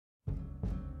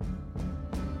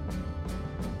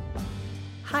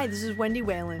Hi, this is Wendy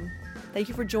Whalen. Thank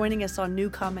you for joining us on New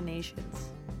Combinations.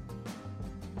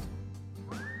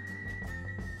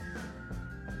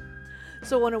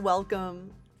 So I want to welcome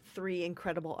three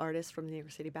incredible artists from the New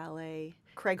York City Ballet.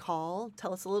 Craig Hall,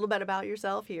 tell us a little bit about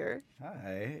yourself here.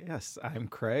 Hi, yes, I'm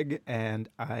Craig, and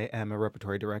I am a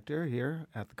repertory director here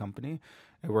at the company.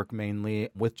 I work mainly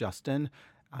with Justin.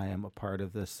 I am a part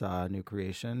of this new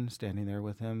creation, standing there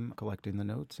with him, collecting the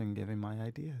notes and giving my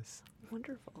ideas.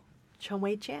 Wonderful.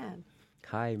 Chungwei Chan.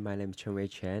 Hi, my name is Chungwei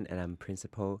Chan, and I'm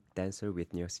principal dancer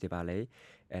with New York City Ballet,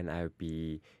 and I'll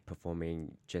be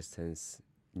performing Justin's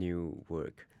new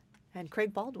work. And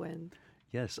Craig Baldwin.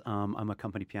 Yes, I'm a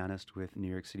company pianist with New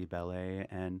York City Ballet,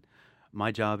 and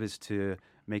my job is to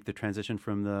make the transition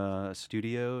from the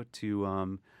studio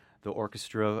to the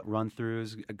orchestra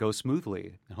run-throughs go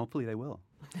smoothly, and hopefully they will.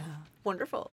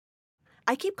 Wonderful.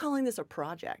 I keep calling this a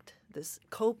project, this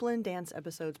Copeland Dance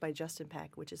Episodes by Justin Peck,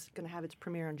 which is going to have its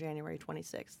premiere on January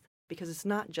 26th, because it's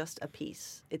not just a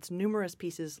piece. It's numerous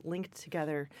pieces linked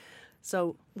together.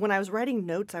 So when I was writing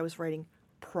notes, I was writing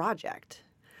project.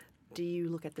 Do you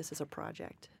look at this as a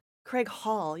project? Craig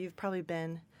Hall, you've probably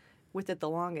been with it the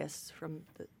longest from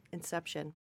the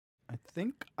inception. I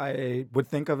think I would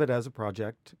think of it as a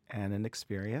project and an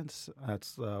experience.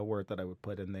 That's the word that I would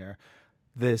put in there.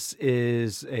 This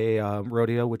is a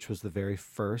rodeo, which was the very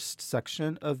first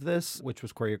section of this, which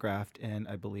was choreographed in,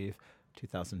 I believe,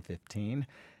 2015.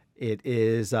 It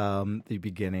is the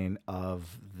beginning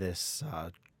of this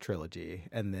trilogy,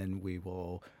 and then we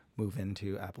will move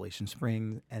into Appalachian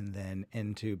Spring and then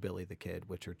into Billy the Kid,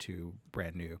 which are two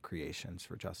brand new creations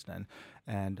for Justin.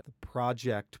 And the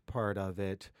project part of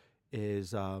it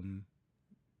is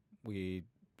we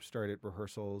started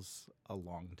rehearsals a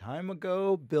long time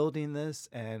ago building this,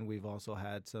 and we've also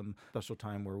had some special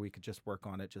time where we could just work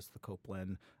on it, just the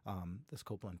Copeland, this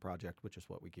Copeland project, which is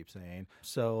what we keep saying.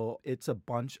 So it's a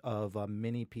bunch of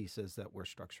mini pieces that we're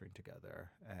structuring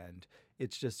together, and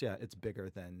it's just, it's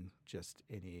bigger than just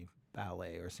any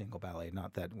ballet or single ballet.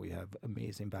 Not that we have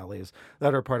amazing ballets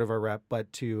that are part of our rep,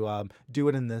 but to do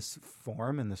it in this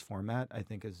form, in this format, I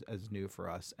think is new for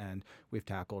us, and we've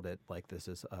tackled it like this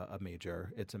is a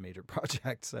major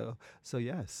project. So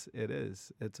yes, it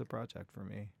is. It's a project for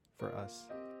me, for us.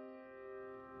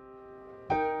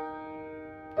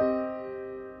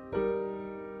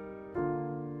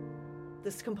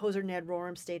 This composer, Ned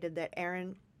Rorem, stated that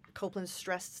Aaron Copland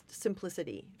stressed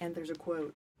simplicity, and there's a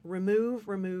quote, "Remove,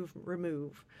 remove,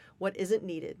 remove what isn't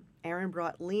needed. Aaron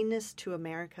brought leanness to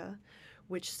America,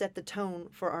 which set the tone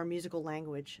for our musical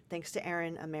language. Thanks to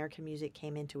Aaron, American music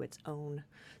came into its own."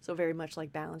 So very much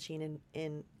like Balanchine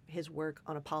in his work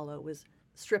on Apollo was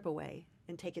strip away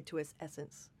and take it to its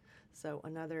essence. So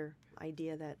another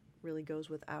idea that really goes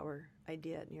with our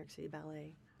idea at New York City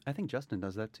Ballet. I think Justin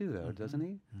does that too, though, doesn't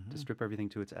he? Mm-hmm. To strip everything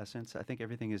to its essence. I think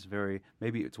everything is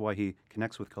maybe it's why he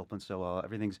connects with Copeland so well.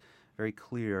 Everything's very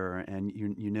clear, and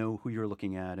you know who you're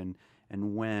looking at and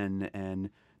when, and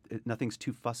nothing's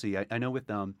too fussy. I know with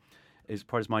as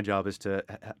part of my job is to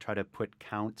try to put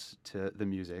counts to the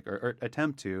music, or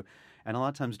attempt to, and a lot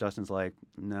of times Justin's like,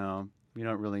 no, we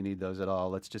don't really need those at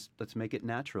all. Let's make it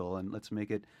natural, and let's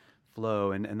make it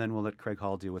flow, and then we'll let Craig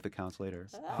Hall deal with the counts later.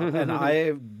 And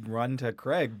I run to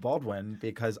Craig Baldwin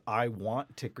because I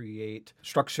want to create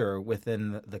structure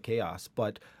within the chaos.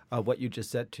 But what you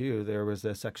just said, too, there was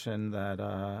a section that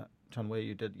Chungwei,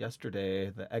 you did yesterday,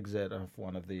 the exit of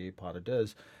one of the pas de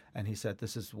deux, and he said,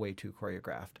 this is way too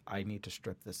choreographed. I need to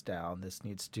strip this down. This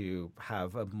needs to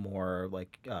have a more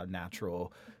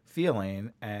natural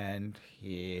feeling. And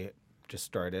he just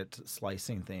started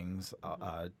slicing things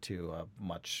to a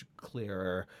much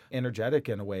clearer, energetic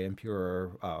in a way, and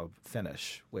purer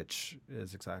finish, which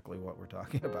is exactly what we're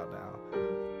talking about now.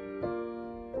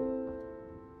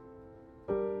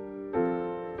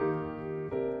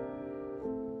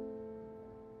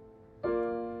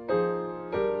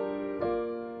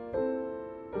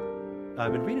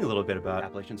 I've been reading a little bit about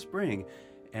Appalachian Spring,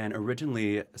 and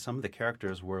originally some of the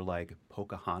characters were like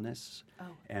Pocahontas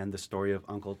and the story of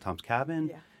Uncle Tom's Cabin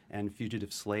and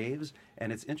fugitive slaves.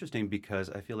 And it's interesting because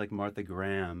I feel like Martha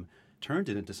Graham turned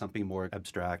it into something more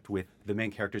abstract, with the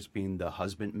main characters being the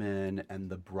husbandman and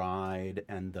the bride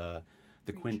and the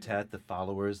quintet, the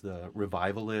followers, the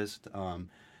revivalist.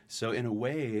 So in a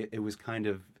way, it was kind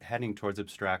of heading towards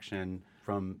abstraction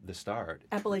from the start.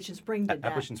 Appalachian Spring did that.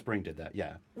 Appalachian Spring did that,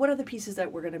 yeah. What are the pieces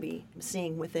that we're going to be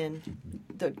seeing within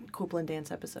the Copeland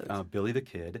Dance episodes? Billy the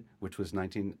Kid, which was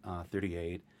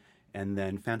 1938, and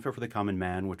then Fanfare for the Common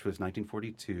Man, which was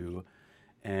 1942,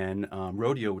 and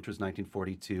Rodeo, which was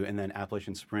 1942, and then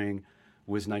Appalachian Spring,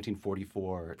 was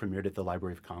 1944, premiered at the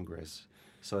Library of Congress.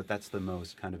 So that's the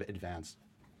most kind of advanced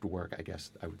work, I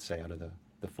guess I would say, out of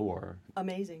the four.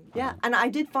 Amazing. Yeah, and I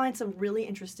did find some really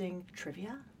interesting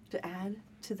trivia to add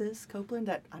to this, Copeland,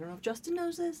 that I don't know if Justin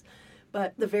knows this,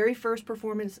 but the very first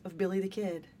performance of Billy the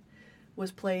Kid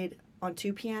was played on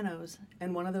 2 pianos,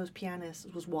 and one of those pianists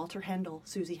was Walter Handel,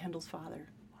 Susie Handel's father.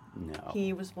 No.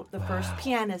 He was the first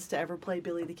pianist to ever play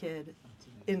Billy the Kid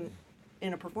in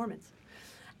a performance.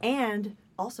 And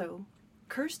also,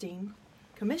 Kirstein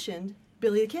commissioned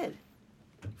Billy the Kid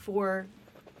for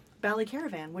Ballet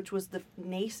Caravan, which was the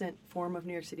nascent form of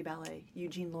New York City Ballet,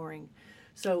 Eugene Loring.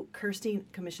 So Kirstein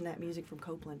commissioned that music from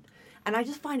Copeland. And I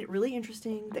just find it really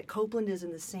interesting that Copeland is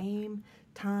in the same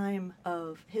time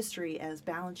of history as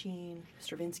Balanchine,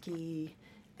 Stravinsky,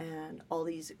 and all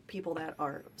these people that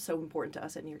are so important to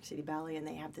us at New York City Ballet, and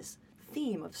they have this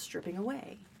theme of stripping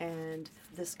away and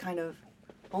this kind of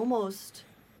almost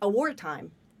a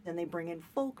wartime. Then they bring in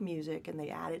folk music and they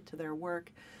add it to their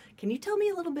work. Can you tell me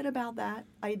a little bit about that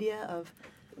idea of,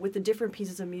 with the different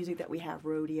pieces of music that we have,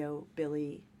 Rodeo,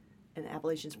 Billy, and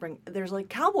Appalachian Spring, there's like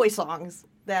cowboy songs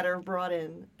that are brought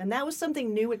in, and that was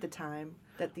something new at the time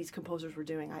that these composers were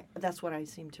doing. That's what I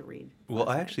seem to read. Well,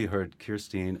 I actually heard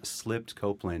Kirstein slipped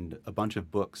Copeland a bunch of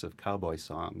books of cowboy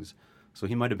songs, so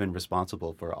he might have been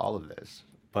responsible for all of this.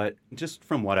 But just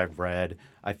from what I've read,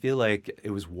 I feel like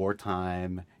it was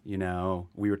wartime, you know,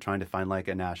 we were trying to find like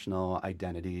a national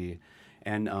identity.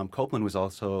 And Copeland was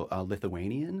also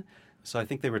Lithuanian, so I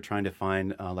think they were trying to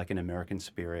find like an American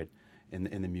spirit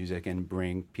in the music and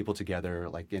bring people together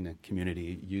like in a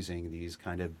community using these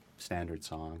kind of standard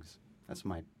songs. That's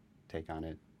my take on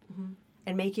it. Mm-hmm.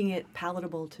 And making it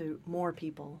palatable to more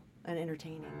people and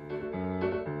entertaining.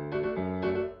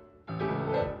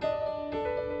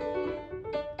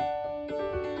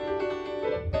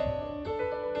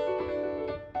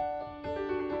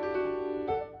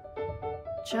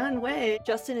 Chun Wei,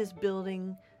 Justin is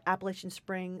building Appalachian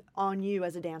Spring on you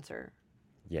as a dancer.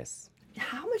 Yes.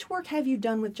 How much work have you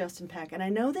done with Justin Peck? And I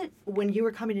know that when you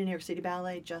were coming to New York City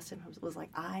Ballet, Justin was like,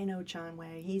 I know Chun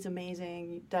Wei, he's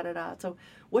amazing, da-da-da. So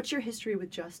what's your history with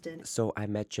Justin? So I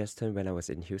met Justin when I was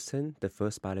in Houston. The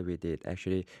first ballet we did,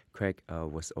 actually, Craig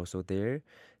was also there.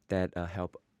 That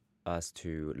helped us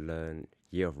to learn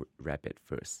Year of Rabbit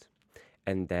first.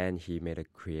 And then he made a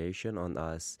creation on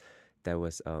us that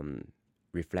was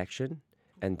Reflection.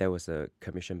 And there was a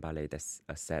commission ballet that's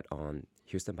set on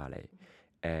Houston Ballet.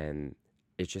 And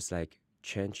it just like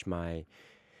changed my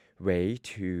way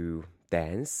to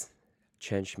dance,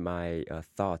 changed my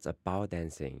thoughts about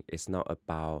dancing. It's not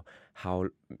about how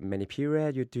many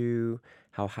periods you do,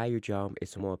 how high you jump.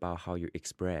 It's more about how you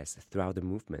express throughout the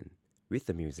movement with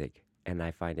the music. And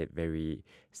I find it very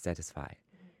satisfying.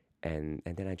 And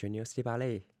then I joined New York City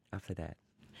Ballet after that.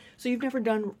 So you've never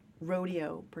done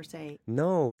rodeo per se?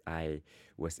 No, I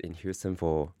was in Houston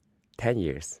for 10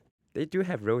 years. They do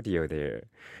have rodeo there.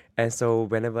 And so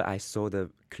whenever I saw the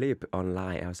clip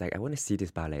online, I was like, I want to see this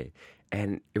ballet.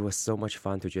 And it was so much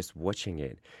fun to just watching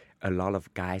it. A lot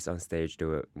of guys on stage, they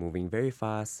were moving very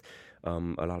fast, a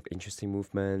lot of interesting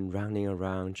movement, running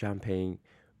around, jumping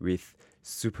with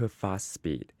super fast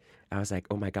speed. I was like,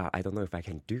 oh my God, I don't know if I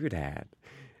can do that.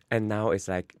 And now it's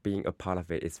like being a part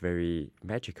of it, it's very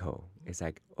magical. It's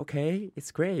like, okay, it's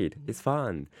great, it's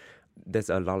fun. There's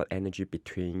a lot of energy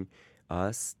between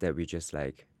us that we just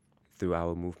like through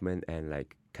our movement and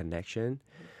like connection.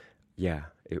 Yeah,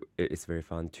 it's very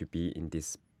fun to be in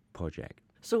this project.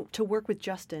 So to work with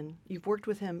Justin, you've worked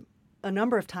with him a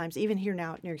number of times, even here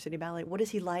now at New York City Ballet. What is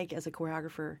he like as a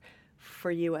choreographer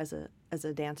for you as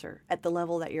a dancer at the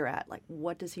level that you're at? Like,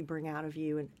 what does he bring out of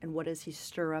you, and what does he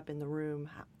stir up in the room?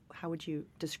 How would you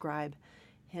describe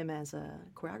him as a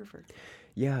choreographer?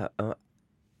 Yeah,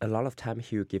 a lot of time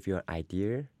he will give you an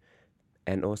idea,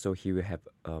 and also he will have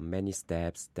many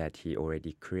steps that he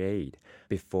already created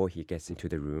before he gets into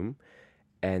the room.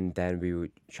 And then we will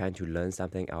try to learn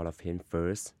something out of him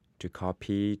first, to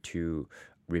copy, to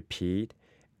repeat.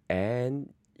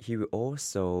 And he will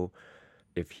also,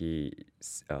 if he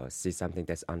sees something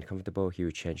that's uncomfortable, he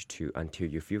will change to until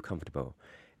you feel comfortable.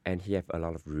 And he have a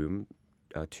lot of room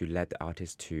to let the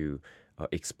artists to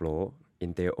explore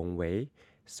in their own way.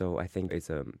 So I think it's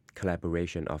a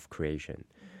collaboration of creation.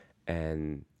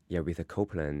 And yeah, with a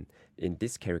Copeland, in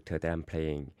this character that I'm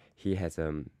playing, he has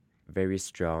a very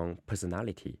strong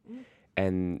personality.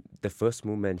 And the first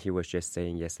movement he was just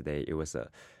saying yesterday, it was a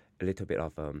little bit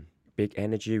of big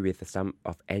energy with some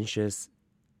of anxious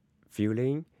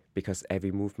feeling, because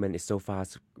every movement is so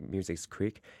fast, music is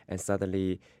quick, and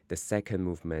suddenly the second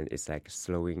movement is like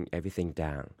slowing everything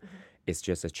down. It's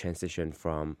just a transition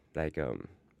from like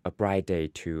a bright day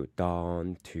to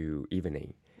dawn to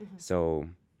evening. So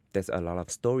there's a lot of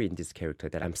story in this character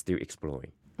that I'm still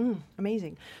exploring.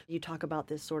 Amazing. You talk about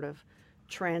this sort of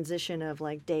transition of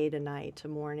like day to night to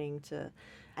morning to,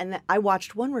 and I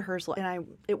watched one rehearsal and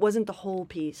it wasn't the whole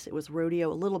piece. It was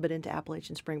rodeo, a little bit into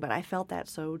Appalachian Spring, but I felt that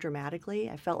so dramatically.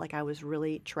 I felt like I was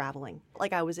really traveling,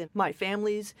 like I was in my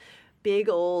family's big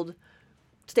old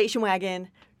station wagon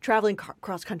traveling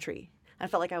cross country. I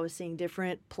felt like I was seeing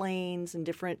different plains and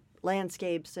different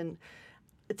landscapes. And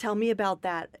tell me about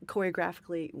that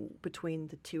choreographically between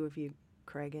the two of you,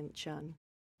 Craig and Chun.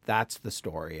 That's the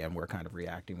story, and we're kind of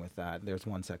reacting with that. There's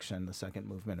one section, the second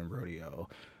movement in rodeo,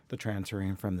 the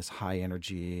transferring from this high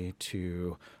energy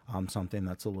to something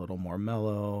that's a little more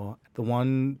mellow. The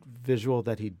one visual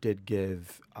that he did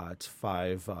give, it's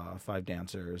five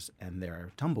dancers, and they're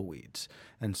tumbleweeds.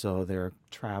 And so they're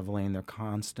traveling, they're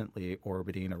constantly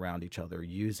orbiting around each other,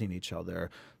 using each other.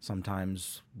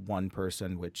 Sometimes one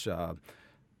person, which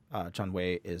Chun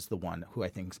Wei is the one who I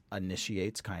think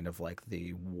initiates kind of like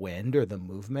the wind or the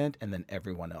movement, and then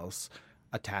everyone else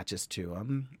attaches to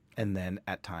him. And then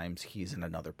at times he's in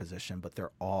another position, but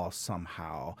they're all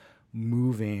somehow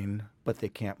moving, but they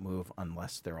can't move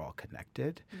unless they're all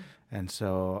connected. And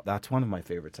so that's one of my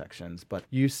favorite sections. But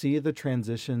you see the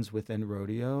transitions within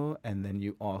rodeo, and then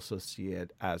you also see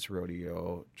it as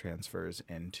rodeo transfers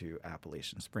into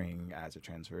Appalachian Spring, as it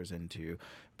transfers into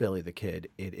Billy the Kid.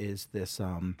 It is this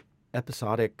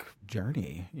episodic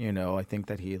journey. You know, I think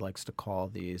that he likes to call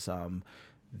these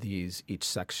each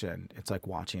section, it's like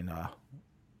watching a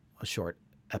short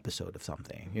episode of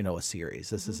something, you know, a series.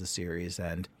 This is a series,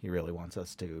 and he really wants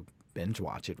us to binge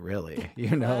watch it, really,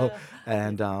 you know,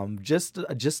 and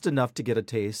just enough to get a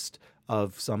taste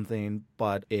of something,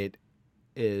 but it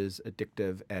is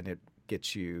addictive and it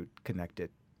gets you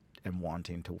connected and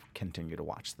wanting to continue to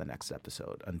watch the next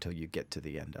episode until you get to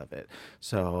the end of it.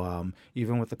 So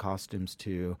even with the costumes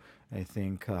too, I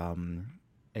think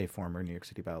a former New York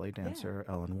City Ballet dancer,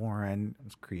 Ellen Warren,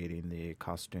 was creating the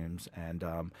costumes, and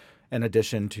in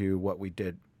addition to what we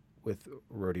did with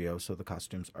rodeo, so the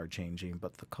costumes are changing,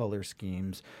 but the color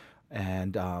schemes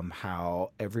and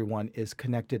how everyone is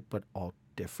connected but all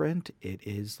different. It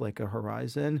is like a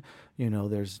horizon. You know,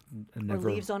 there's never...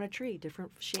 Or leaves on a tree,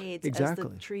 different shades Exactly.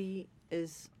 as the tree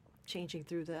is changing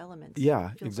through the elements. Yeah,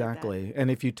 Feels exactly. like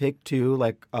And if you take two,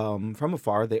 like from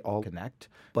afar, they all connect.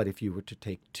 But if you were to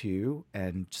take two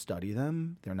and study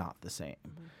them, they're not the same.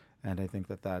 And I think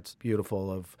that that's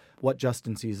beautiful of what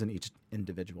Justin sees in each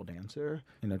individual dancer.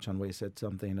 You know, Chun Wei said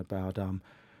something about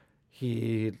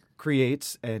he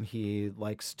creates and he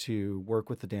likes to work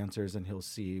with the dancers, and he'll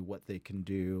see what they can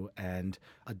do and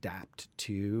adapt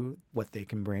to what they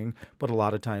can bring. But a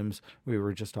lot of times, we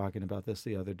were just talking about this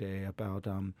the other day about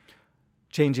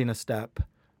changing a step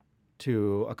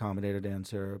to accommodate a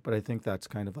dancer. But I think that's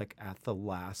kind of like at the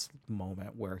last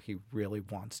moment where he really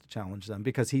wants to challenge them,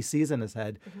 because he sees in his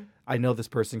head, I know this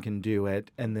person can do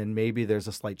it. And then maybe there's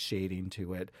a slight shading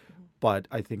to it. But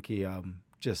I think he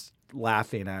just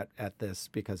laughing at this,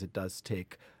 because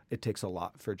it takes a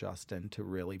lot for Justin to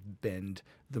really bend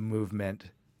the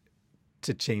movement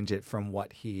to change it from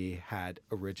what he had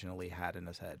originally had in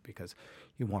his head, because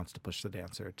he wants to push the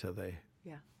dancer to the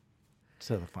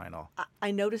final.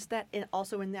 I noticed that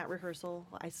also in that rehearsal.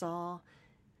 I saw,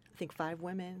 I think, 5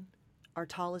 women, our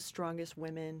tallest, strongest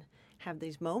women, have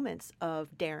these moments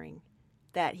of daring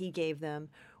that he gave them,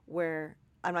 where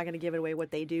I'm not going to give it away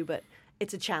what they do, but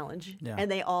it's a challenge. Yeah.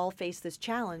 And they all face this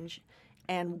challenge.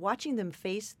 And watching them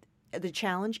face the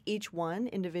challenge, each one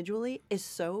individually, is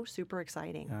so super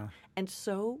exciting and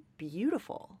so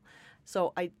beautiful.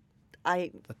 So I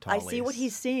see what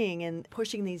he's seeing and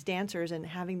pushing these dancers and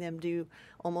having them do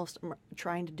almost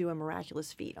trying to do a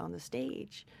miraculous feat on the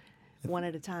stage, one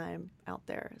at a time out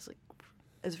there.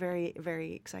 It's very,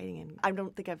 very exciting, and I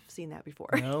don't think I've seen that before.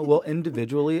 No, well,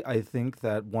 individually, I think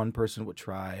that one person would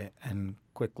try and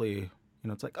quickly, you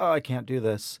know, it's like, oh, I can't do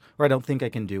this, or I don't think I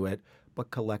can do it. But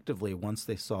collectively, once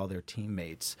they saw their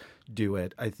teammates do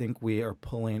it, I think we are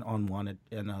pulling on one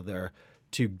another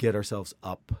to get ourselves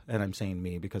up. And I'm saying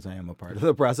me because I am a part of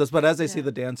the process. But as I see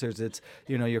the dancers, it's,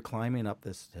 you know, you're climbing up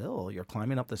this hill, you're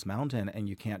climbing up this mountain, and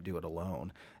you can't do it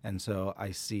alone. And so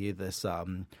I see this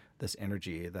this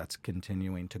energy that's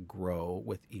continuing to grow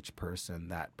with each person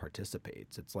that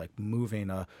participates. It's like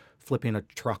flipping a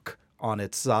truck on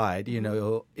its side. You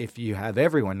know, if you have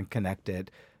everyone connected,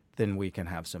 then we can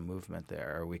have some movement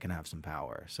there, or we can have some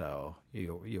power. So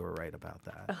you were right about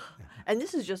that. And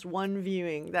this is just one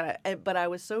viewing but I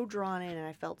was so drawn in, and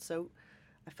I felt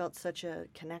such a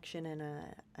connection and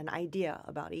an idea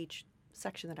about each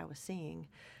section that I was seeing.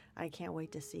 I can't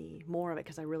wait to see more of it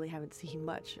because I really haven't seen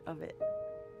much of it.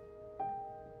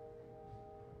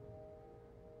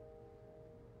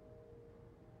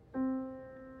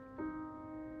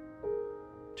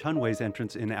 Chun Wei's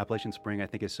entrance in Appalachian Spring, I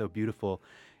think, is so beautiful.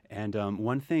 And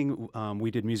one thing we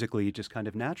did musically just kind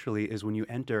of naturally is when you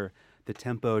enter, the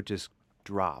tempo just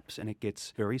drops and it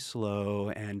gets very slow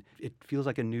and it feels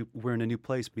like we're in a new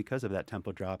place because of that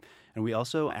tempo drop. And we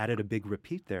also added a big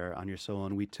repeat there on your solo,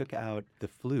 and we took out the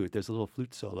flute. There's a little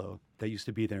flute solo that used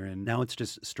to be there, and now it's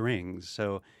just strings.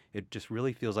 So it just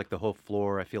really feels like the whole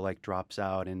floor, I feel like, drops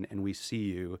out and we see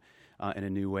you in a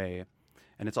new way.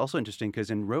 And it's also interesting because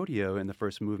in Rodeo, in the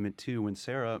first movement too, when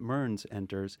Sarah Mearns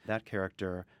enters, that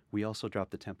character, we also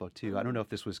drop the tempo too. I don't know if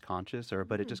this was conscious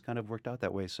but it just kind of worked out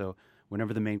that way. So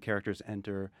whenever the main characters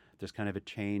enter, there's kind of a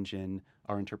change in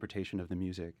our interpretation of the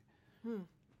music.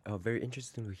 Very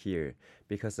interesting to hear,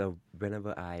 because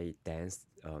whenever I dance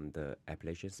the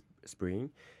Appalachian Spring,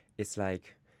 it's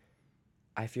like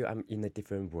I feel I'm in a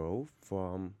different world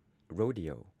from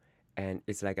Rodeo. And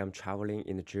it's like I'm traveling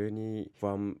in a journey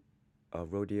from a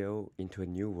rodeo into a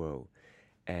new world.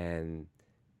 And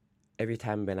every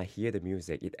time when I hear the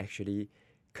music, it actually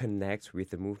connects with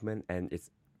the movement, and it's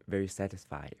very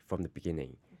satisfied from the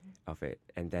beginning of it.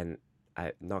 And then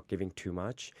I'm not giving too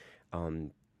much.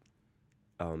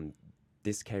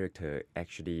 This character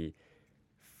actually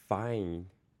find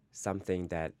something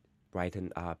that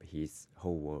brighten up his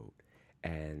whole world,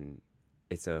 and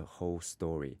it's a whole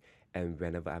story. And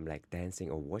whenever I'm like dancing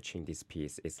or watching this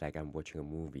piece, it's like I'm watching a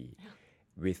movie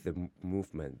with the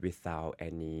movement, without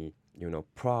any,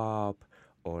 prop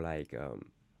or like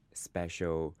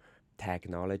special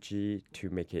technology to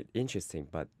make it interesting.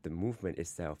 But the movement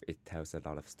itself, it tells a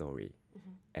lot of story.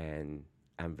 And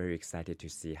I'm very excited to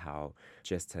see how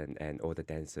Justin and all the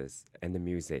dancers and the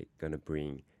music gonna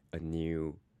bring a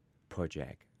new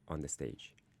project on the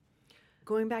stage.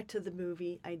 Going back to the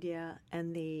movie idea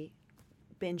and the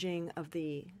binging of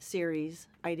the series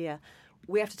idea,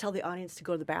 we have to tell the audience to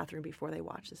go to the bathroom before they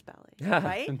watch this ballet,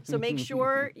 right? So make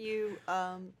sure you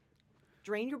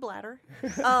drain your bladder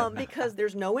because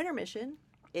there's no intermission.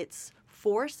 It's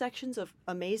 4 sections of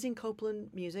amazing Copland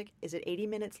music. Is it 80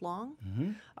 minutes long?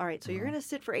 All right, so you're going to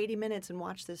sit for 80 minutes and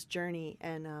watch this journey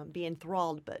and be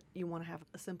enthralled, but you want to have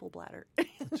a simple bladder.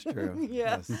 That's true.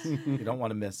 Yes. You don't want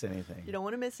to miss anything. You don't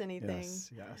want to miss anything.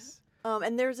 Yes.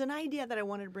 And there's an idea that I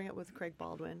wanted to bring up with Craig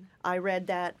Baldwin. I read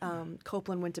that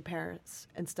Copland went to Paris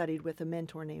and studied with a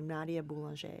mentor named Nadia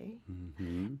Boulanger.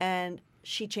 And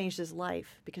she changed his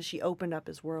life because she opened up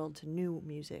his world to new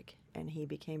music, and he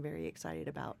became very excited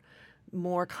about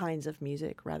more kinds of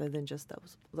music rather than just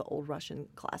the old Russian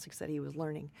classics that he was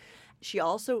learning. She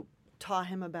also taught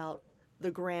him about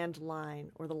the grand line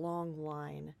or the long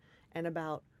line, and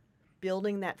about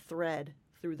building that thread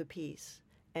through the piece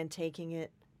and taking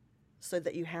it so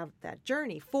that you have that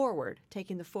journey forward,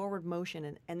 taking the forward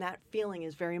motion. And that feeling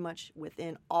is very much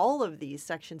within all of these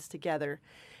sections together,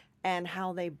 and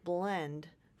how they blend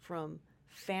from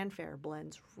fanfare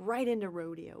blends right into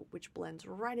rodeo, which blends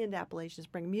right into Appalachian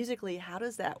Spring. Musically, how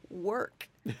does that work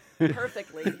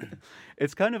perfectly?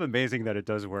 It's kind of amazing that it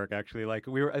does work, actually. Like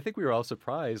I think we were all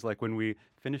surprised, like when we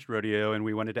finished rodeo and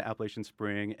we went into Appalachian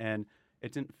Spring, and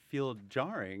it didn't feel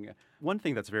jarring. One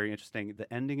thing that's very interesting,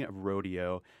 the ending of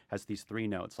rodeo has these 3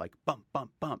 notes, like bump,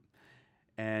 bump, bump.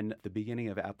 And the beginning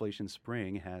of Appalachian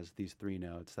Spring has these 3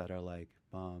 notes that are like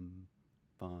bum,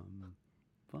 bum,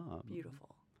 bum.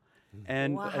 Beautiful.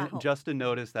 And, Wow. and Justin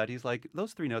noticed that. He's like,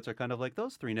 those 3 notes are kind of like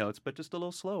those 3 notes, but just a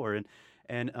little slower.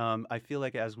 And I feel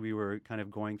like as we were kind of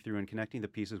going through and connecting the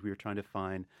pieces, we were trying to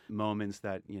find moments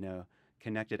that,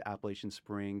 connected Appalachian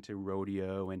Spring to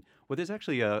rodeo. And there's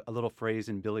actually a little phrase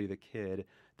in Billy the Kid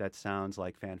that sounds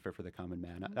like fanfare for the common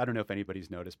man. I don't know if anybody's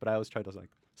noticed, but I always try to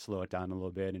like slow it down a little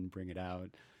bit and bring it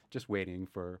out, just waiting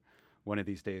for one of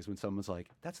these days when someone's like,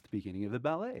 that's the beginning of the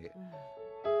ballet.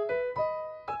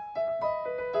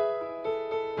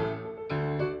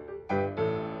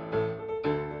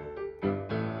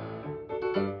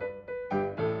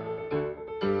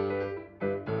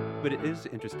 But it is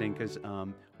interesting because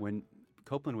when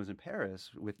Copland was in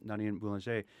Paris with Nadia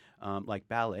Boulanger, like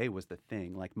ballet was the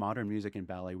thing. Like modern music and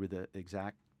ballet were the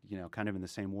exact, kind of in the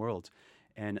same worlds.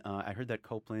 And I heard that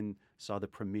Copland saw the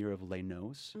premiere of Les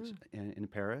Noces in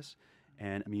Paris,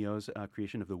 and Milhaud's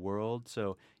creation of the world.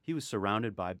 So he was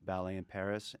surrounded by ballet in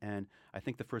Paris. And I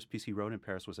think the first piece he wrote in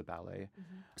Paris was a ballet.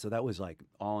 So that was like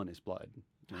all in his blood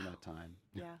during that time.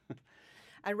 Yeah.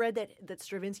 I read that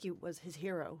Stravinsky was his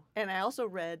hero. And I also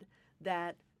read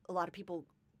that a lot of people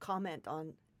comment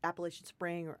on Appalachian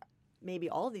Spring, or maybe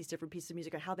all of these different pieces of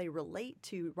music, and how they relate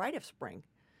to Rite of Spring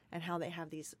and how they have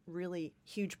these really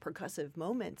huge percussive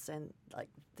moments and like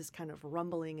this kind of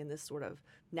rumbling and this sort of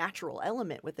natural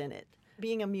element within it.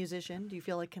 Being a musician, do you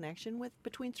feel a connection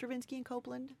between Stravinsky and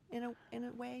Copland in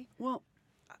a way? Well,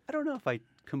 I don't know if I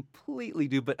completely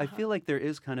do, but I feel like there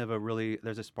is kind of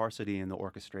there's a sparsity in the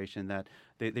orchestration that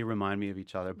they remind me of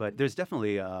each other. But there's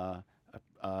definitely a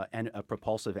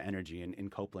propulsive energy in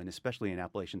Copland, especially in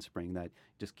Appalachian Spring, that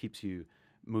just keeps you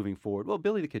moving forward. Well,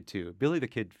 Billy the Kid too. Billy the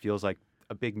Kid feels like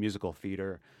a big musical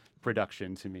theater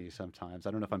production to me sometimes.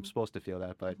 I don't know if I'm supposed to feel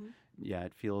that, but yeah,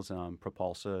 it feels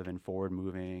propulsive and forward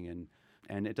moving,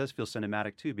 and it does feel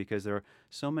cinematic too, because there are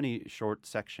so many short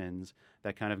sections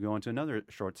that kind of go into another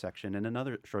short section and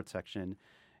another short section.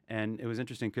 And it was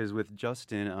interesting because with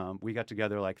Justin, we got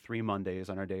together like 3 Mondays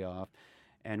on our day off,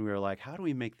 and we were like, how do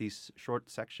we make these short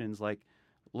sections like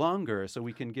longer so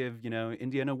we can give,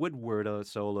 Indiana Woodward a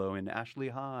solo and Ashley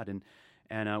Hod,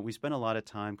 and we spent a lot of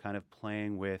time kind of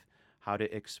playing with how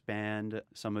to expand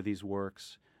some of these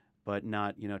works, but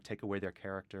not, take away their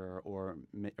character or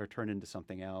turn into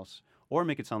something else or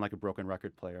make it sound like a broken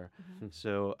record player.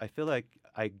 So I feel like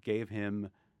I gave him,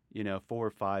 4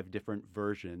 or 5 different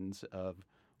versions of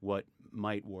what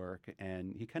might work,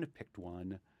 and he kind of picked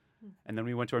one. And then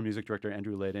we went to our music director,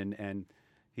 Andrew Liddon, and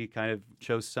he kind of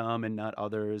chose some and not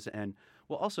others. And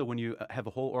well, also when you have a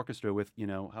whole orchestra with,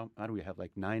 how do we have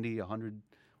like 90, 100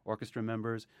 orchestra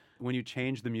members? When you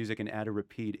change the music and add a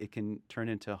repeat, it can turn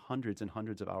into hundreds and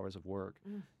hundreds of hours of work.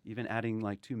 Even adding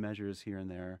like 2 measures here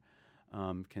and there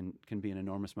can be an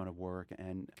enormous amount of work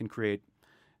and can create,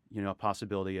 a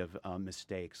possibility of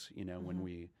mistakes, when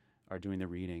we are doing the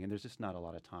reading. And there's just not a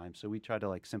lot of time. So we try to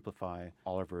like simplify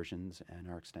all our versions and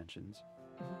our extensions.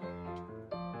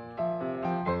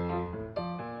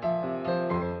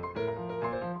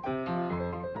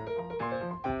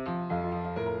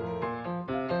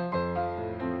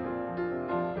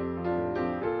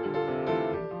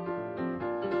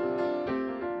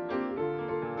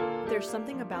 There's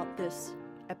something about this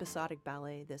episodic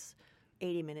ballet, this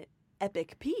 80-minute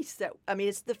epic piece that,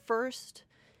 it's the first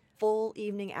full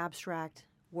evening abstract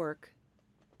work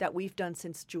that we've done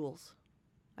since Jules,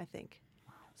 I think.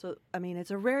 So,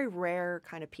 it's a very rare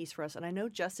kind of piece for us. And I know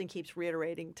Justin keeps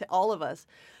reiterating to all of us,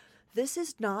 this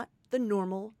is not the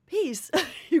normal piece,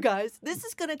 you guys. This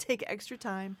is going to take extra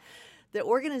time. The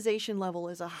organization level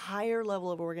is a higher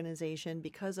level of organization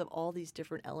because of all these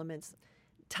different elements.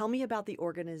 Tell me about the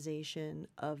organization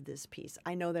of this piece.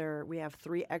 I know we have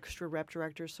 3 extra rep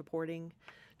directors supporting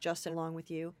Justin along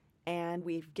with you, and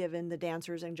we've given the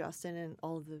dancers and Justin and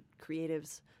all of the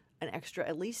creatives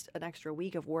at least an extra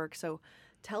week of work. So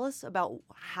tell us about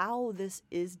how this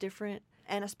is different,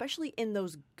 and especially in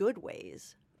those good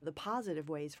ways, the positive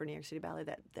ways for New York City Ballet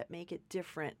that make it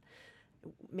different,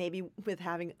 maybe with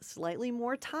having slightly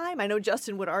more time. I know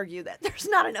Justin would argue that there's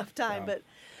not enough time, but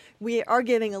we are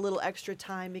giving a little extra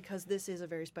time because this is a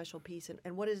very special piece.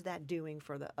 And what is that doing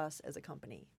for us as a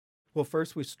company? Well,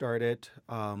 first we started,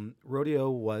 Rodeo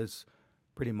was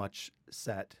pretty much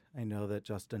set. I know that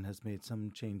Justin has made some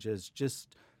changes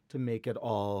just to make it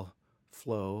all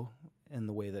flow in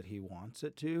the way that he wants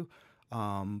it to.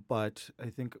 But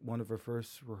I think one of our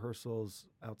first rehearsals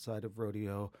outside of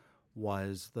Rodeo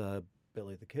was the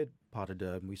Billy the Kid pas de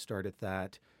deux, and we started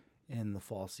that in the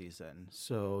fall season.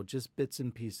 So just bits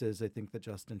and pieces. I think that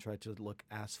Justin tried to look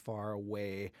as far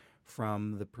away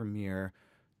from the premiere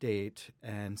date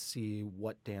and see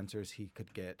what dancers he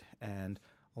could get. And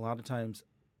a lot of times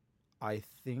I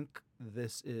think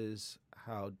this is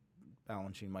how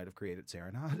Balanchine might have created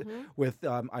Serenade. With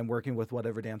I'm working with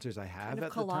whatever dancers I have kind of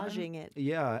at the time. Collaging it.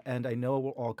 Yeah, and I know it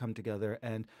will all come together.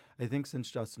 And I think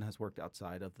since Justin has worked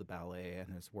outside of the ballet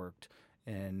and has worked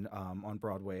in on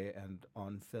Broadway and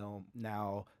on film,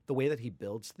 now the way that he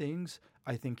builds things,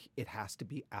 I think it has to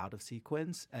be out of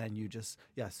sequence. And you just,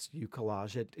 you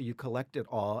collage it, you collect it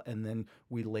all, and then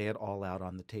we lay it all out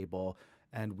on the table.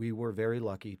 And we were very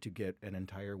lucky to get an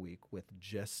entire week with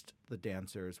just the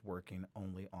dancers working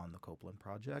only on the Copland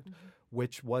project,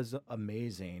 which was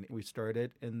amazing. We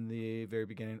started in the very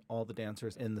beginning, all the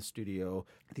dancers in the studio,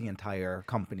 the entire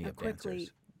company of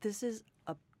dancers. This is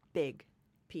a big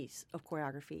piece of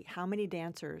choreography. How many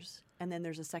dancers? And then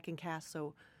there's a second cast.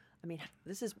 So,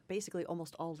 this is basically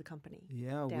almost all the company.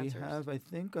 Yeah, dancers. We have, I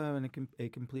think, a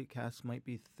complete cast might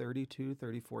be 32,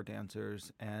 34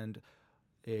 dancers and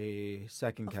a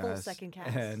second cast. Full second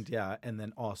cast. And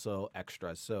then also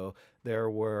extras. So there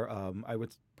were, I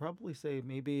would probably say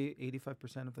maybe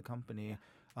 85% of the company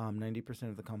 90%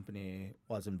 of the company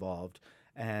was involved.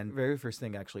 And very first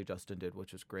thing actually Justin did,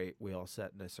 which was great, we all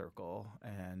sat in a circle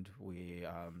and we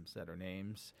said our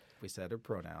names, we said our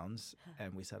pronouns,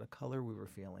 and we said a color we were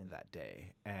feeling that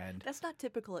day. And That's not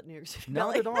typical at New York City.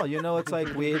 not Ballet. at all. It's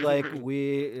like we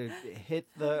hit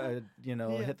the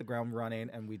hit the ground running,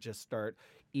 and we just start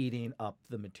eating up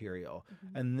the material.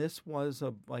 And this was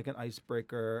like an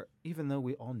icebreaker, even though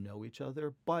we all know each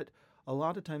other. But a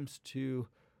lot of times too,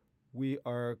 we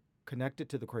are connected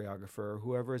to the choreographer,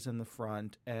 whoever is in the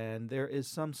front, and there is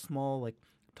some small like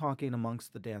talking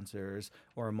amongst the dancers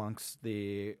or amongst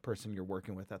the person you're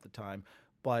working with at the time.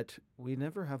 But we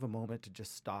never have a moment to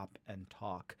just stop and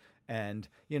talk and,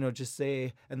 just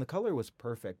say, and the color was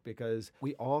perfect because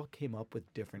we all came up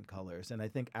with different colors. And I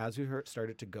think as we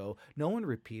started to go, no one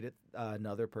repeated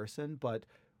another person, but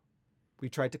we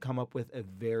tried to come up with a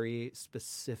very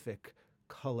specific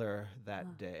color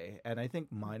that day. And I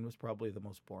think mine was probably the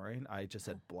most boring. I just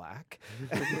said black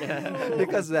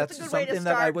because that's a good way to something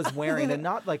that I start. was wearing and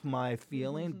not like my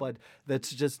feeling, but that's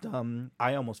just,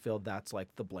 I almost feel that's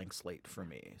like the blank slate for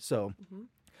me. So,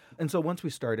 and so once we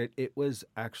started, it was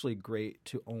actually great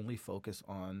to only focus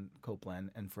on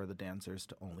Copeland and for the dancers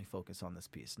to only focus on this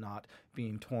piece, not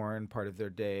being torn part of their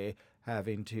day,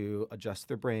 having to adjust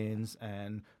their brains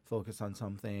and focus on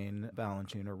something,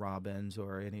 Balanchine or Robbins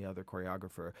or any other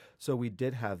choreographer. So we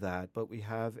did have that, but we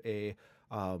have a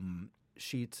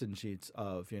sheets and sheets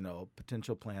of,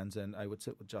 potential plans. And I would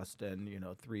sit with Justin,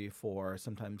 3, 4,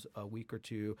 sometimes a week or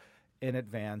two in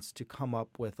advance to come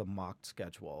up with a mock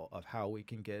schedule of how we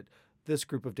can get this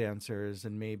group of dancers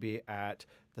and maybe at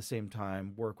the same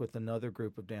time work with another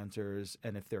group of dancers.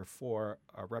 And if there are 4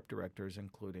 rep directors,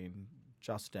 including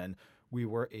Justin, we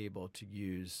were able to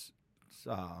use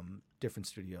different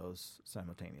studios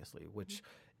simultaneously, which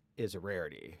is a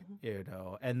rarity,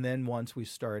 And then once we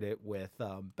started with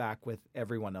back with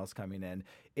everyone else coming in,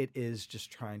 it is just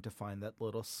trying to find that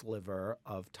little sliver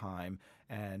of time.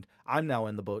 And I'm now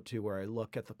in the boat too, where I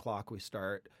look at the clock we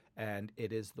start, and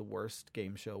it is the worst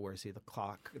game show where I see the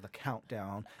clock, the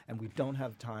countdown, and we don't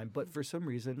have time. But for some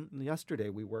reason, yesterday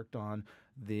we worked on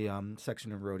the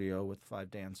section of rodeo with 5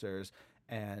 dancers,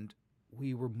 and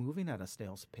we were moving at a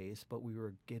snail's pace, but we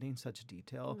were getting such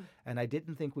detail, and I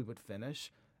didn't think we would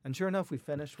finish. And sure enough, we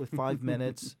finished with 5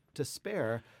 minutes to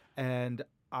spare. And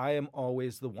I am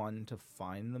always the one to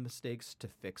find the mistakes, to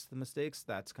fix the mistakes.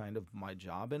 That's kind of my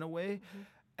job in a way.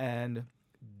 And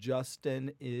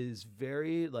Justin is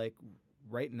very,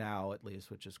 right now at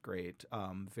least, which is great,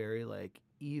 very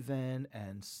even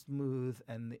and smooth,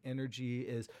 and the energy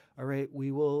is all right.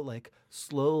 We will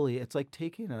slowly. It's like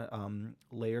taking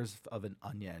layers of an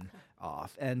onion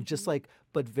off, and just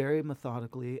but very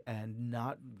methodically and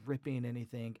not ripping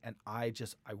anything. And I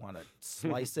want to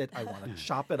slice it. I want to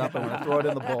chop it up. I want to throw it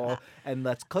in the bowl and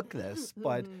let's cook this.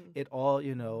 But it all,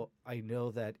 I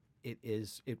know that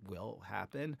it will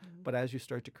happen. But as you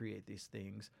start to create these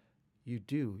things, you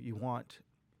want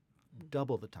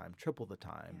double the time, triple the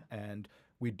time. And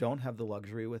we don't have the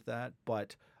luxury with that.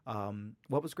 But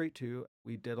what was great too,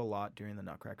 we did a lot during the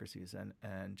Nutcracker season,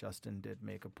 and Justin did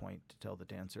make a point to tell the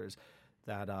dancers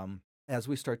that as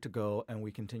we start to go and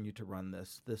we continue to run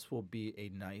this will be a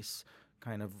nice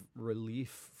kind of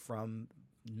relief from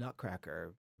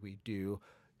Nutcracker. We do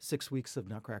 6 weeks of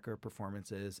Nutcracker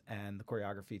performances, and the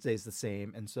choreography stays the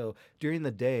same. And so during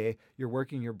the day, you're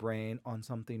working your brain on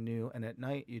something new, and at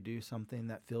night you do something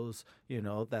that feels,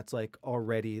 that's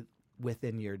already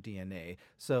within your DNA.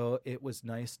 So it was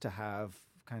nice to have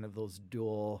kind of those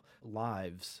dual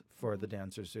lives for the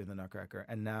dancers during the Nutcracker.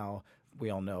 And now we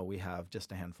all know we have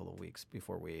just a handful of weeks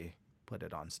before we put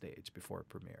it on stage, before it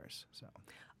premieres. So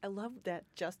I love that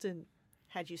Justin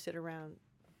had you sit around,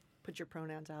 put your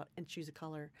pronouns out, and choose a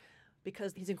color,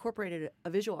 because he's incorporated a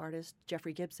visual artist,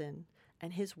 Jeffrey Gibson,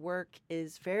 and his work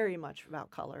is very much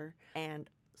about color and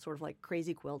sort of like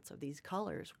crazy quilts of these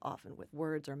colors, often with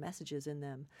words or messages in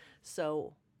them.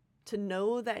 So to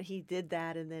know that he did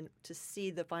that, and then to see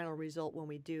the final result when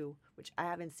we do, which I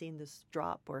haven't seen this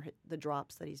drop or the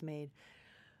drops that he's made,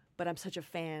 but I'm such a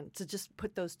fan to just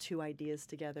put those 2 ideas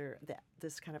together,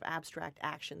 this kind of abstract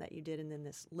action that you did and then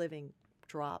this living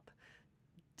drop.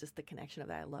 Just the connection of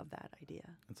that. I love that idea.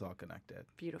 it's all connected.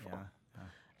 Beautiful. Yeah.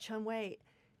 Chun Wei,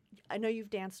 I know you've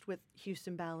danced with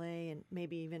Houston Ballet and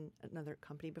maybe even another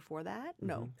company before that.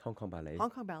 No. Hong Kong Ballet. Hong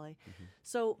Kong Ballet.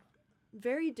 So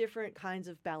very different kinds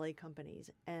of ballet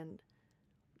companies. And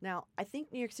now I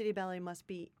think New York City Ballet must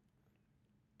be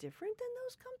different than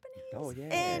those companies. Oh,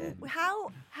 yeah. And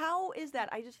how is that?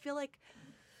 I just feel like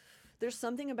There's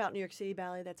something about New York City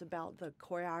Ballet that's about the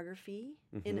choreography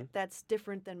that's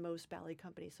different than most ballet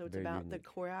companies. So it's Very about the unique.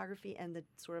 choreography and the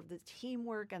sort of the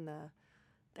teamwork and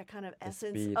that kind of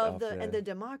essence speed of of and the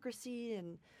democracy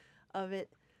and of it.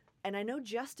 And I know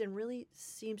Justin really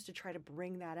seems to try to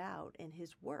bring that out in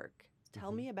his work.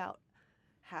 Tell me about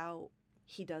how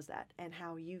he does that and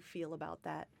how you feel about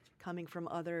that coming from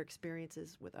other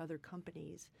experiences with other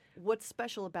companies. What's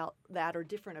special about that or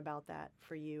different about that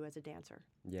for you as a dancer?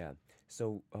 Yeah.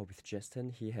 So with Justin,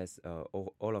 he has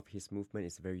all of his movement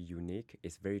is very unique.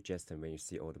 It's very Justin when you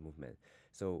see all the movement.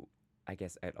 So I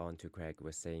guess add on to Craig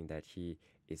was saying that he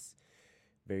is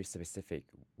very specific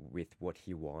with what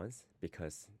he wants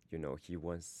because he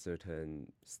wants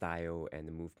certain style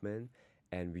and movement,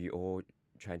 and we all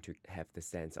trying to have the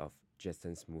sense of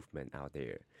Justin's movement out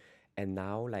there. And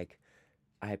now, like,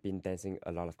 I have been dancing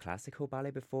a lot of classical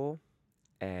ballet before,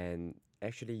 and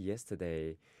actually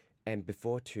yesterday and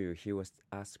before too, he was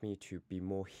asked me to be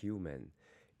more human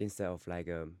instead of like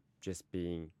just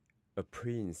being a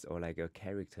prince or like a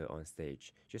character on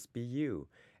stage. Just be you,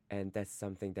 and that's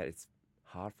something that it's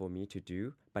hard for me to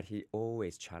do. But he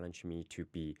always challenged me to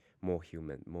be more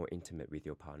human, more intimate with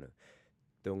your partner.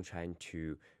 Don't try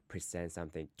to present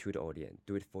something to the audience.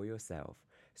 Do it for yourself.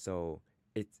 So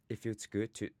it feels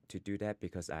good to do that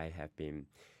because I have been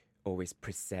always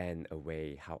present a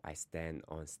way how I stand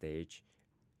on stage,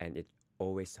 and it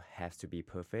always has to be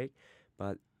perfect.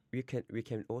 But we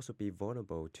can also be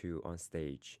vulnerable too on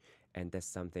stage, and that's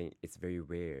something it's very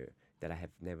rare that I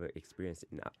have never experienced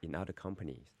in other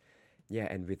companies. Yeah,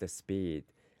 and with the speed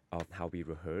of how we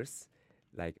rehearse,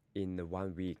 like in the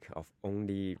 1 week of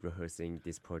only rehearsing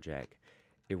this project,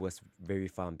 it was very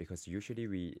fun because usually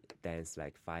we dance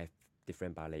like 5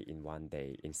 different ballet in one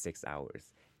day in 6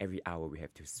 hours. Every hour we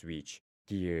have to switch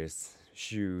gears,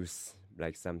 shoes,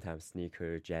 like sometimes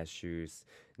sneaker, jazz shoes,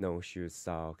 no shoes,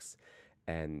 socks,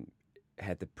 and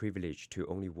had the privilege to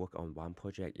only work on one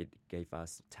project. It gave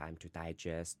us time to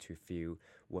digest, to feel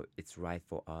what it's right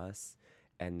for us.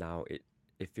 And now it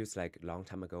feels like a long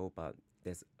time ago, but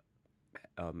there's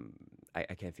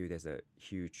I can feel there's a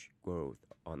huge growth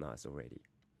on us already.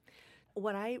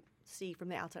 What I see from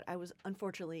the outside, I was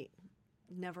unfortunately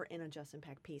never in a Justin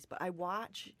Peck piece, but I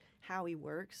watch how he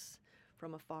works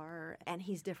from afar, and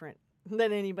he's different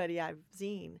than anybody I've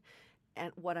seen.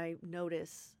 And what I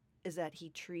notice is that he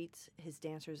treats his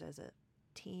dancers as a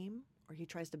team, or he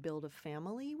tries to build a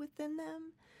family within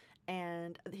them.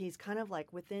 And he's kind of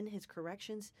like within his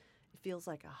corrections, it feels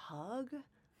like a hug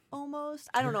almost.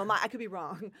 I don't know, I could be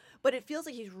wrong, but it feels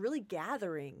like he's really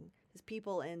gathering his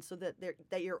people in so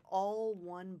that you're all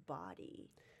one body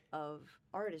of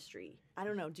artistry. I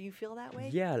don't know. Do you feel that way?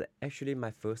 Yeah, actually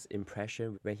my first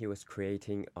impression when he was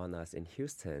creating on us in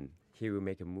Houston, he would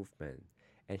make a movement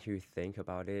and he would think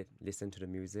about it, listen to the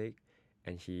music,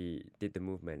 and he did the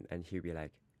movement and he'd be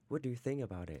like, what do you think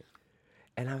about it?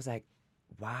 And I was like,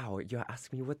 wow, you're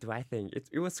asking me what do I think?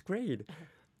 It was great.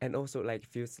 And also like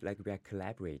feels like we are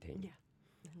collaborating.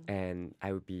 Yeah. And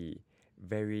I would be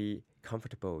very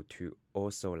comfortable to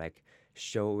also like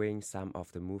showing some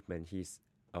of the movement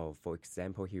for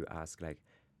example, he would ask like,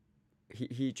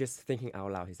 he just thinking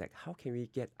out loud, he's like, how can we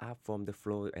get up from the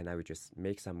floor? And I would just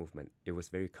make some movement. It was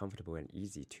very comfortable and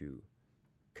easy to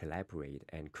collaborate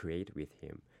and create with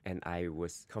him. And I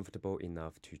was comfortable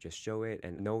enough to just show it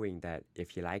and knowing that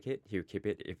if he like it, he'll keep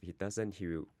it. If he doesn't, he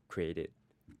will create it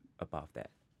above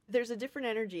that. There's a different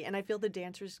energy, and I feel the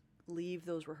dancers leave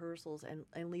those rehearsals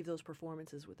and leave those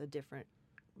performances with a different.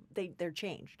 They're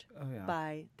changed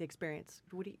by the experience.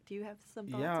 Do you have some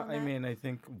thoughts on that? I mean, I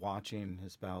think watching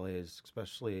his ballets,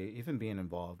 especially even being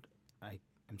involved,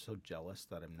 I'm so jealous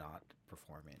that I'm not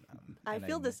performing them. I And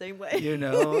feel I'm- the same way. And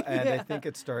Yeah. I think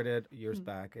it started years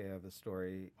back. I have a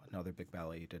story, another big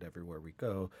ballet you did, Everywhere We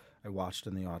Go. I watched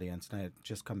in the audience, and I had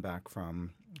just come back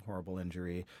from horrible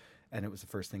injury, and it was the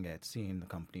first thing I had seen the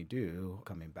company do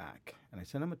coming back. And I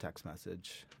sent him a text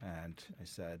message, and I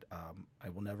said, I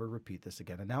will never repeat this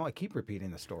again. And now I keep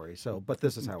repeating the story. But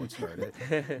this is how it started.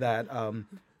 That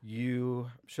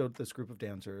you showed this group of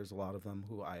dancers, a lot of them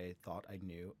who I thought I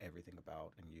knew everything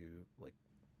about, and you like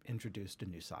introduced a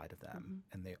new side of them.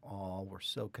 And they all were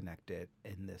so connected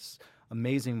in this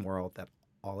amazing world that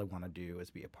all I want to do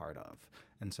is be a part of.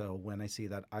 And so when I see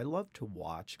that, I love to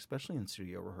watch, especially in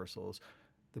studio rehearsals,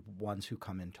 the ones who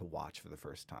come in to watch for the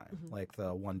first time. Like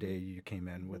the one day you came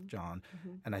in with John,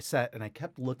 and I sat and I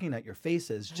kept looking at your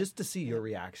faces just to see your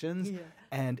reactions. Yeah.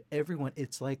 And everyone,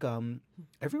 it's like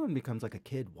everyone becomes like a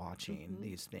kid watching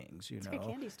these things, you It's know. like a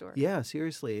candy store. Yeah,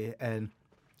 seriously. And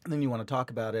And then you want to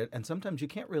talk about it, and sometimes you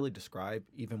can't really describe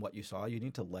even what you saw. You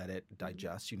need to let it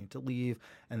digest. You need to leave,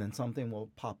 and then something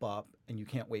will pop up, and you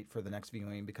can't wait for the next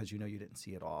viewing because you know you didn't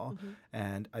see it all.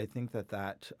 And I think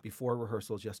that before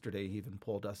rehearsals yesterday, he even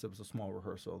pulled us. It was a small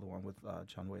rehearsal, the one with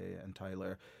Chanwei and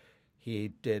Tyler. He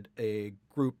did a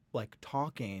group like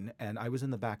talking, and I was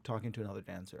in the back talking to another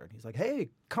dancer, and he's like, "Hey,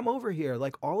 come over here!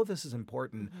 Like all of this is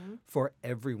important for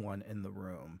everyone in the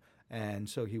room." And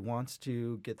so he wants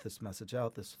to get this message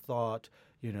out, this thought,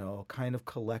 kind of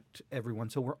collect everyone.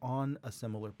 So we're on a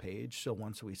similar page. So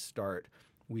once we start,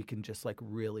 we can just like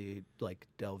really like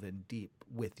delve in deep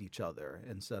with each other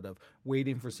instead of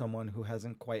waiting for someone who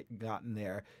hasn't quite gotten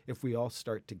there. If we all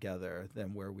start together,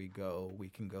 then where we go, we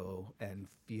can go and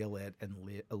feel it and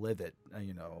live it,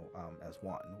 as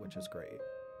one, which is great.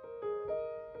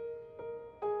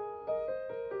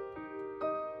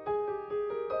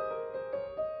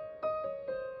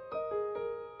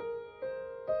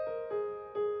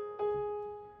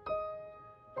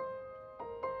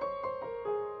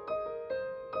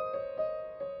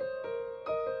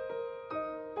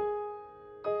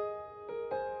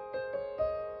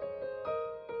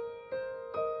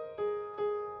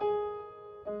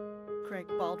 Craig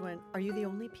Baldwin, are you the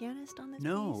only pianist on this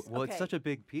No, piece? well, Okay. it's such a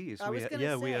big piece. I was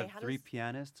gonna we say, have how three does-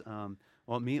 pianists.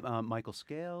 Me, Michael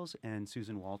Scales, and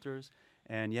Susan Walters,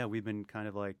 and we've been kind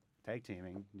of like tag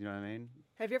teaming. You know what I mean?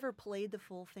 Have you ever played the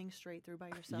full thing straight through by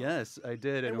yourself? Yes, I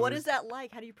did. And it what was- is that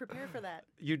like? How do you prepare for that?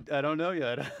 I don't know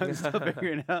yet. I'm still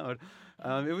figuring it out.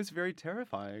 It was very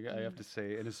terrifying, I have to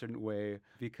say, in a certain way,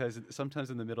 because sometimes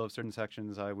in the middle of certain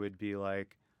sections, I would be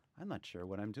like, I'm not sure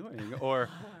what I'm doing, or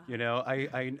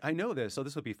I know this, so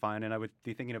this will be fine, and I would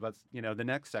be thinking about the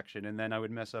next section, and then I would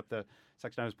mess up the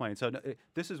section I was playing. So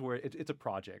this is where it's a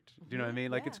project. Do you know what I mean?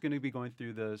 Like Yeah. it's going to be going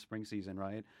through the spring season,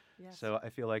 right? Yes. So I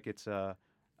feel like it's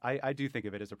I do think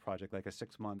of it as a project, like a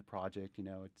 6-month project.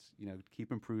 It's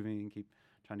keep improving, keep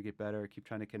trying to get better, keep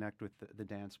trying to connect with the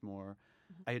dance more.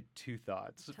 I had 2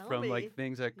 thoughts Tell from me. like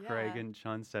things that Craig Yeah. and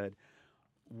Chun said.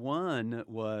 One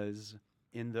was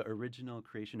in the original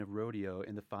creation of Rodeo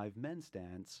in the 5 Men's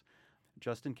Dance,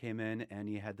 Justin came in and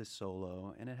he had this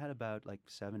solo, and it had about like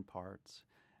 7 parts.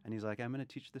 And he's like, I'm going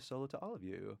to teach this solo to all of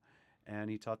you. And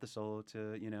he taught the solo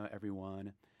to,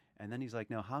 everyone. And then he's like,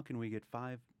 now how can we get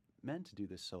 5 men to do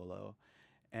this solo?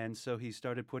 And so he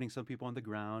started putting some people on the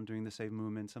ground doing the same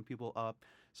movement, some people up,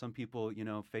 some people,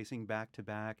 facing back to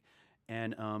back.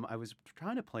 And I was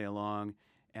trying to play along,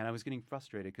 and I was getting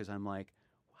frustrated because I'm like,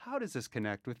 how does this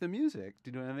connect with the music? Do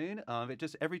you know what I mean? It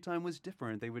just every time was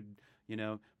different. They would,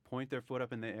 point their foot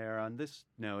up in the air on this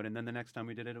note, and then the next time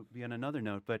we did it, it would be on another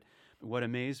note. But what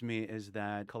amazed me is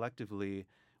that collectively,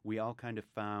 we all kind of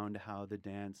found how the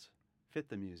dance fit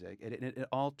the music. It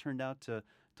all turned out to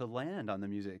land on the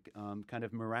music, kind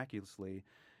of miraculously.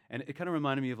 And it kind of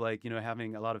reminded me of like,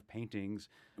 having a lot of paintings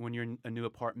when you're in a new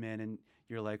apartment and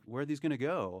you're like, where are these going to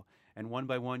go? And one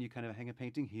by one, you kind of hang a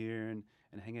painting here and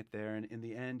hang it there. And in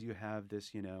the end, you have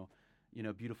this,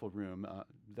 beautiful room.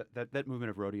 That movement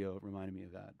of Rodeo reminded me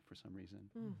of that for some reason.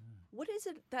 What is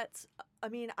it that's,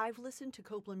 I've listened to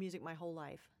Copland music my whole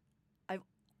life. I've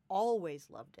always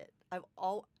loved it.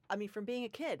 From being a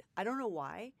kid, I don't know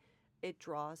why. It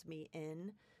draws me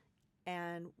in,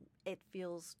 and it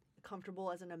feels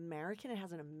comfortable as an American. It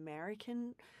has an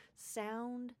American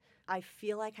sound. I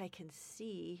feel like I can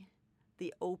see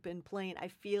the open plain. I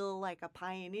feel like a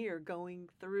pioneer going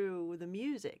through the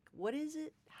music. What is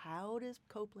it? How does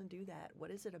Copland do that? What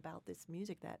is it about this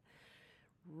music that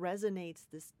resonates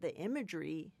the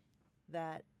imagery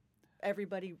that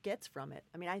everybody gets from it?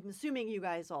 I'm assuming you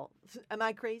guys all, am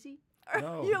I crazy?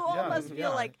 No, You all yeah, must feel yeah.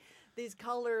 like these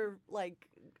color like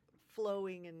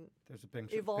flowing and There's a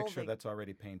picture Evolving. that's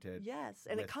already painted. yes,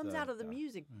 and it with comes the- out of the the-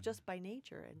 music just by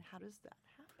nature. And how does that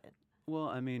happen? Well,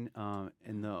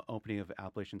 in the opening of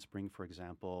Appalachian Spring, for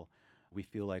example, we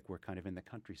feel like we're kind of in the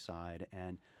countryside.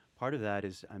 And part of that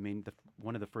is,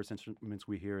 one of the first instruments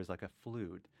we hear is like a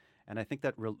flute. And I think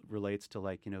that relates to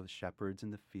like, the shepherds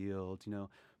in the fields,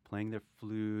 playing their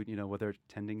flute, while they're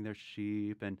tending their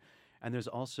sheep. And there's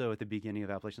also at the beginning of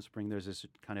Appalachian Spring, there's this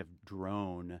kind of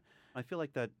drone. I feel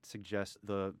like that suggests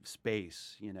the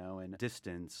space, and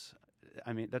distance.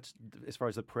 That's as far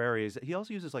as the prairies. He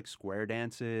also uses like square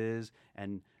dances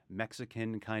and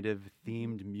Mexican kind of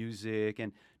themed music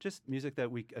and just music that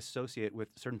we associate with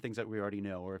certain things that we already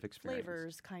know or have experienced.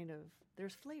 Flavors, kind of.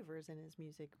 There's flavors in his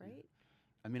music, right?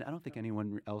 I don't think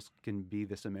anyone else can be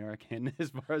this American as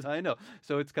far as I know.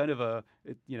 So it's kind of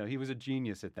he was a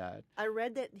genius at that. I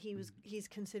read that he's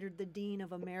considered the dean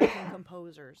of American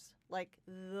composers, like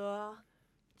the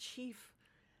chief,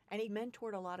 and he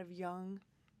mentored a lot of young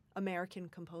American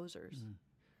composers.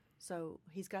 So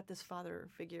he's got this father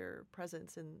figure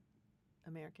presence in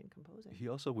American composing. He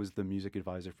also was the music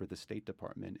advisor for the State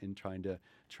Department in trying to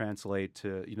translate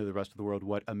to the rest of the world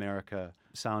what America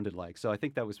sounded like. So I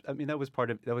think that was that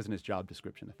was in his job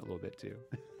description a little bit too.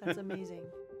 That's amazing.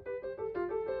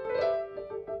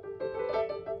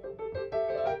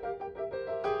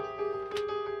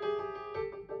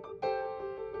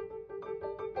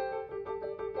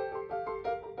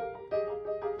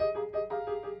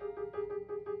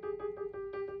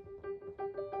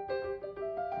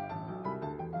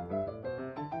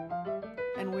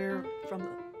 And we're from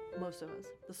most of us,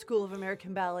 the School of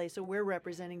American Ballet, so we're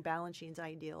representing Balanchine's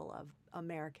ideal of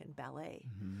American ballet.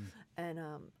 And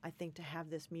I think to have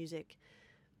this music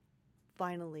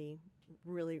finally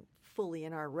really fully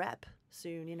in our rep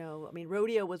soon,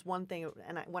 rodeo was one thing,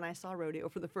 and when I saw rodeo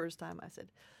for the first time, I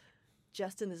said,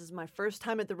 Justin, this is my first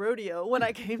time at the rodeo when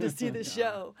I came to see the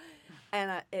show.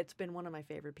 And it's been one of my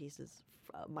favorite pieces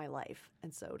of my life.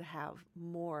 And so to have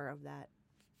more of that,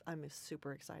 I'm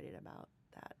super excited about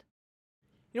that.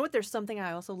 You know what? There's something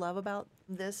I also love about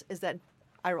this is that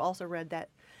I also read that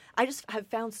I just have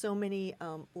found so many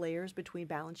layers between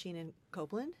Balanchine and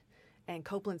Copland. And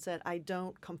Copland said, I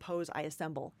don't compose, I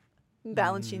assemble.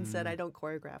 Balanchine said, I don't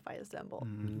choreograph, I assemble.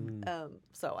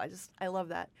 So I love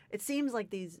that. It seems like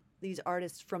these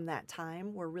artists from that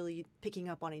time were really picking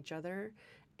up on each other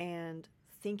and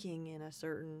thinking in a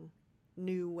certain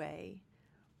new way,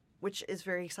 which is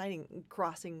very exciting,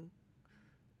 crossing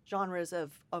genres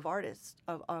of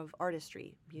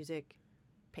artistry, music,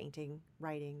 painting,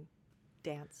 writing,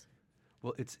 dance.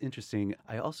 Well, it's interesting.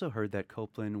 I also heard that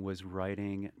Copland was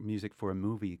writing music for a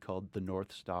movie called The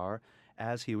North Star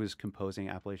as he was composing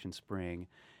Appalachian Spring.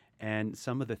 And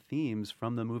some of the themes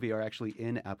from the movie are actually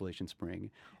in Appalachian Spring.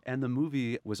 And the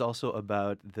movie was also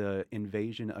about the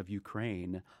invasion of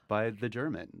Ukraine by the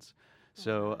Germans.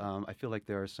 So I feel like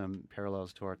there are some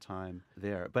parallels to our time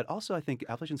there. But also I think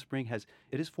Appalachian Spring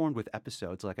it is formed with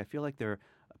episodes. Like I feel like there are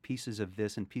pieces of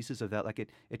this and pieces of that. Like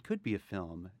it could be a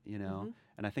film,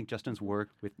 And I think Justin's work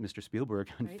with Mr. Spielberg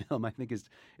on film, I think is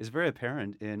very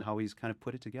apparent in how he's kind of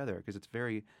put it together because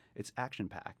it's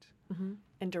action-packed.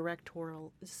 And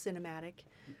directorial, cinematic.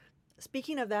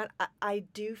 Speaking of that, I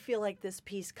do feel like this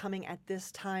piece coming at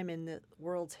this time in the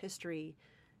world's history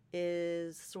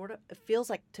is it feels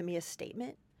like to me a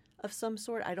statement of some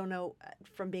sort. I don't know,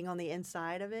 from being on the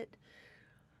inside of it,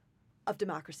 of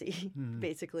democracy,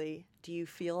 basically. Do you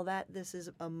feel that this is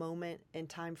a moment in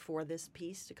time for this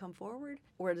piece to come forward?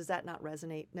 Or does that not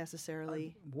resonate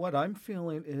necessarily? What I'm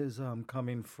feeling is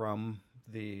coming from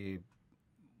the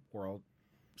world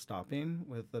stopping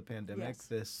with the pandemic,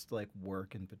 this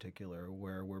work in particular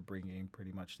where we're bringing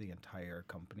pretty much the entire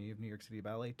company of New York City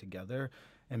Ballet together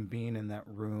and being in that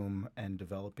room and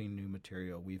developing new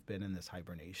material. We've been in this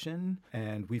hibernation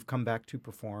and we've come back to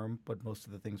perform, but most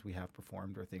of the things we have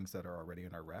performed are things that are already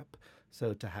in our rep.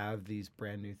 So to have these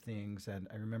brand new things, and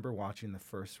I remember watching the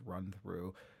first run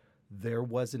through, there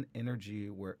was an energy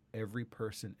where every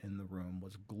person in the room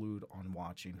was glued on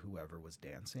watching whoever was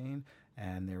dancing.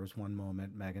 And there was one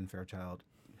moment Megan Fairchild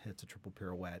hits a triple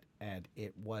pirouette, and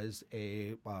it was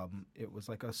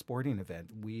like a sporting event.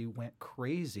 We went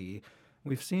crazy.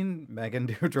 We've seen Megan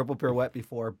do a triple pirouette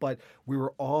before, but we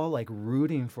were all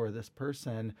rooting for this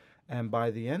person. And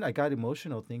by the end, I got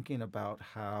emotional thinking about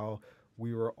how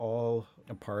we were all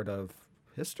a part of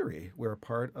history. We're a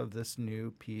part of this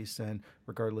new piece, and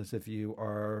regardless if you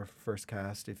are first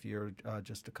cast, if you're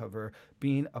just a cover,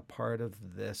 being a part of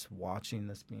this, watching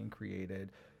this being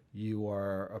created, you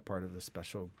are a part of the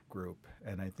special group.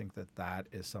 And I think that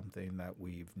is something that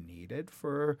we've needed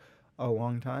for a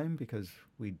long time because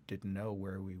we didn't know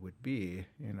where we would be,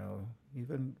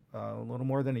 even a little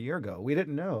more than a year ago. We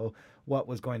didn't know what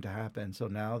was going to happen. So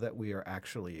now that we are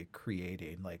actually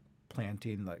creating,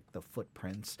 planting the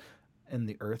footprints in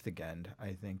the earth again,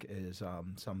 I think is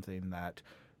something that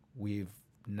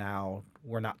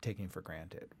we're not taking for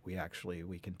granted. We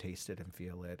can taste it and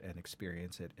feel it and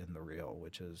experience it in the real,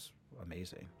 which is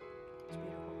amazing. It's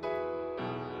beautiful.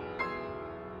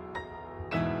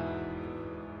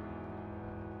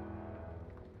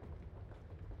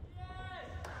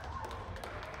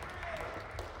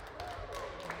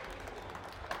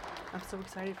 I'm so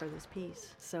excited for this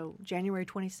piece. So January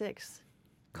 26th.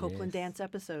 Copland Dance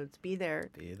episodes. Be there.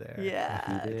 Be there.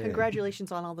 Yeah. Be there.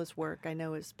 Congratulations on all this work. I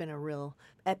know it's been a real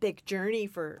epic journey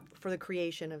for the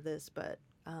creation of this, but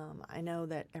I know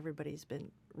that everybody's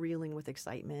been reeling with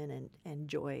excitement and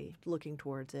joy looking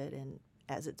towards it. And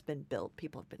as it's been built,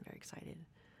 people have been very excited.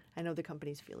 I know the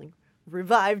company's feeling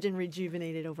revived and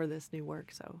rejuvenated over this new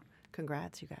work. So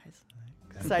Congrats, you guys.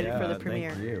 Excited for the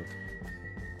premiere. Thank you.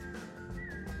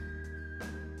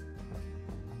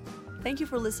 Thank you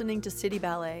for listening to City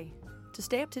Ballet. To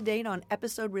stay up to date on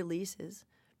episode releases,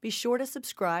 be sure to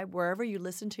subscribe wherever you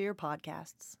listen to your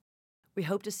podcasts. We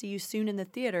hope to see you soon in the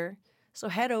theater, so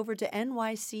head over to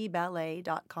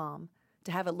nycballet.com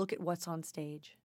to have a look at what's on stage.